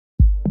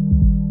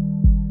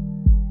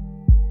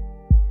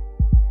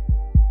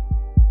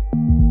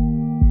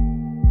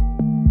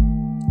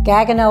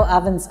Gaggenau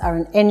ovens are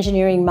an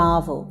engineering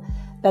marvel,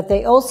 but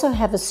they also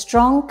have a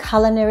strong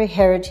culinary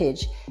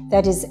heritage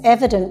that is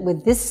evident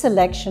with this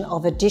selection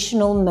of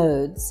additional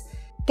modes.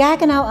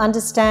 Gaggenau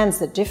understands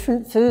that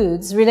different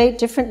foods relate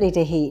differently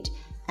to heat,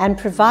 and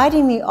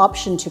providing the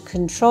option to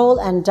control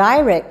and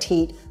direct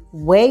heat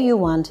where you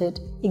want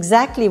it,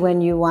 exactly when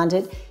you want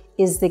it,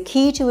 is the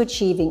key to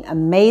achieving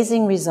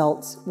amazing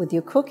results with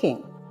your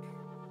cooking.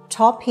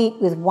 Top heat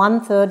with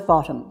 1/3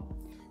 bottom.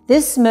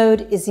 This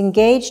mode is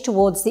engaged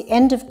towards the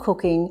end of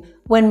cooking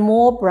when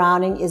more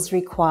browning is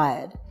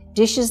required.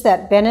 Dishes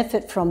that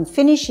benefit from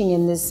finishing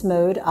in this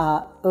mode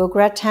are au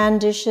gratin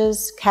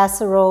dishes,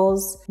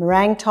 casseroles,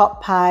 meringue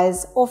top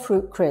pies, or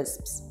fruit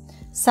crisps.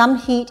 Some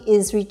heat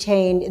is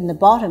retained in the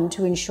bottom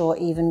to ensure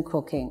even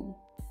cooking.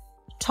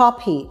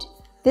 Top heat.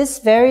 This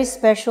very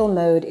special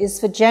mode is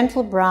for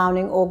gentle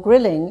browning or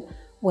grilling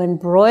when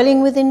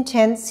broiling with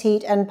intense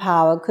heat and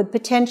power could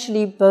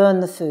potentially burn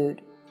the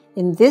food.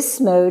 In this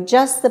mode,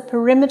 just the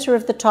perimeter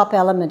of the top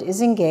element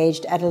is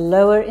engaged at a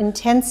lower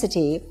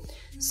intensity,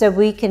 so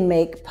we can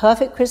make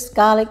perfect crisp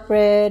garlic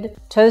bread,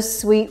 toast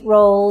sweet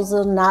rolls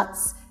or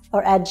nuts,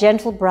 or add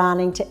gentle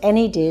browning to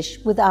any dish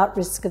without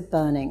risk of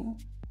burning.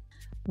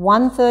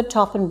 1/3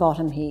 top and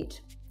bottom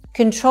heat.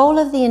 Control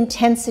of the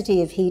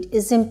intensity of heat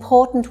is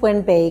important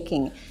when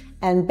baking,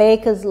 and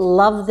bakers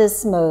love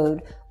this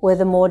mode, where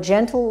the more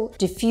gentle,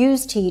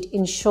 diffused heat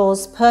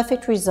ensures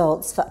perfect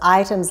results for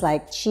items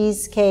like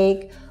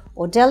cheesecake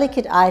or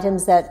delicate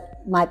items that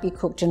might be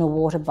cooked in a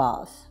water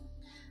bath.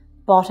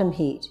 Bottom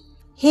heat.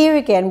 Here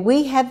again,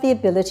 we have the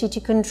ability to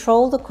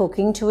control the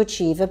cooking to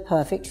achieve a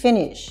perfect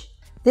finish.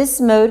 This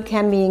mode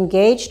can be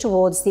engaged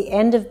towards the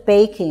end of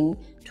baking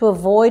to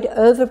avoid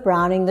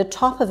over-browning the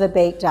top of a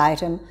baked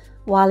item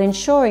while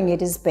ensuring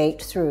it is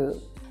baked through.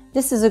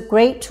 This is a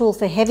great tool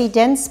for heavy,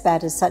 dense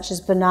batters such as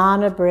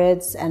banana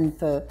breads and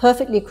for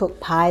perfectly cooked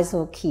pies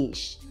or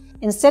quiche.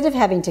 Instead of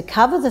having to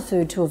cover the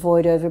food to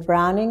avoid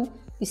over-browning,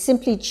 you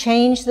simply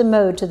change the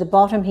mode to the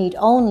bottom heat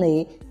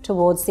only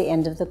towards the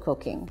end of the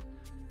cooking.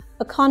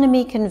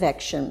 Economy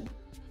convection.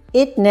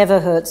 It never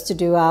hurts to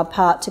do our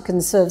part to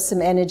conserve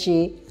some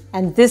energy,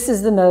 and this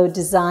is the mode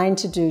designed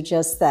to do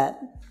just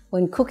that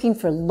when cooking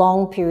for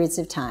long periods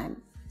of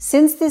time.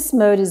 Since this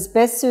mode is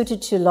best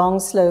suited to long,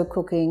 slow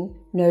cooking,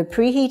 no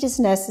preheat is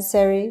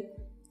necessary,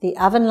 the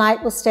oven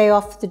light will stay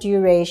off for the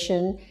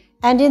duration,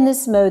 and in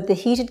this mode the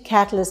heated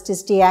catalyst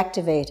is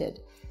deactivated.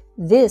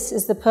 This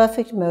is the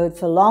perfect mode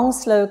for long,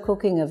 slow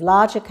cooking of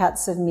larger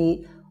cuts of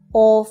meat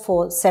or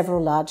for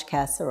several large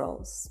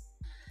casseroles.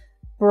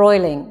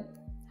 Broiling.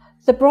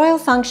 The broil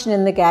function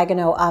in the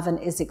Gaggenau oven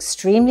is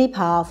extremely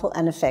powerful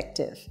and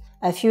effective.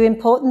 A few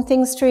important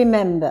things to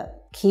remember.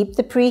 Keep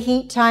the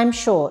preheat time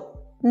short,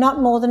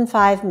 not more than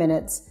 5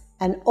 minutes,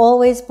 and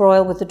always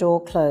broil with the door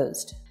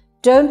closed.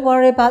 Don't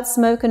worry about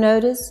smoke and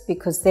odors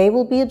because they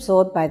will be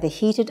absorbed by the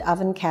heated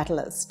oven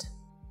catalyst.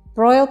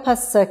 Broil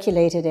plus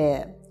circulated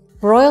air.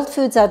 Broiled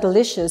foods are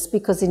delicious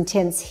because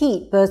intense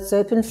heat bursts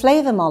open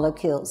flavor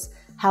molecules.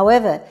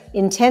 However,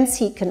 intense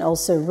heat can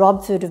also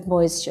rob food of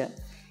moisture.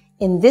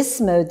 In this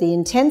mode, the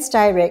intense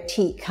direct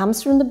heat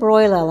comes from the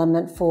broil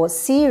element for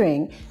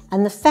searing,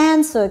 and the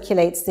fan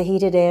circulates the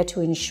heated air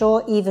to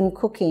ensure even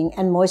cooking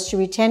and moisture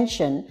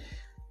retention.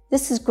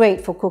 This is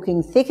great for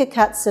cooking thicker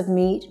cuts of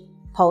meat,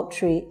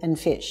 poultry, and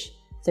fish.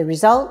 The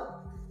result?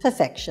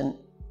 Perfection.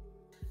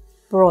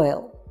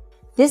 Broil.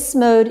 This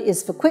mode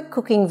is for quick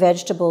cooking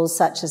vegetables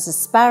such as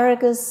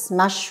asparagus,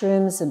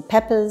 mushrooms, and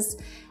peppers,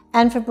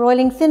 and for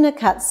broiling thinner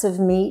cuts of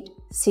meat,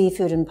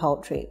 seafood, and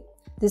poultry.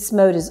 This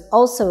mode is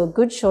also a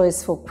good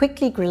choice for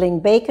quickly grilling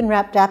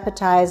bacon-wrapped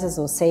appetizers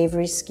or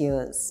savory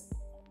skewers.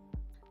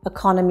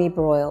 Economy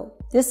broil.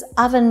 This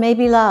oven may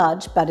be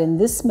large, but in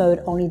this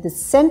mode only the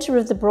center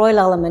of the broil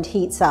element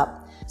heats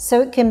up, so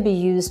it can be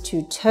used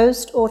to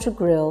toast or to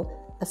grill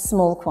a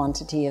small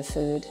quantity of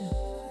food.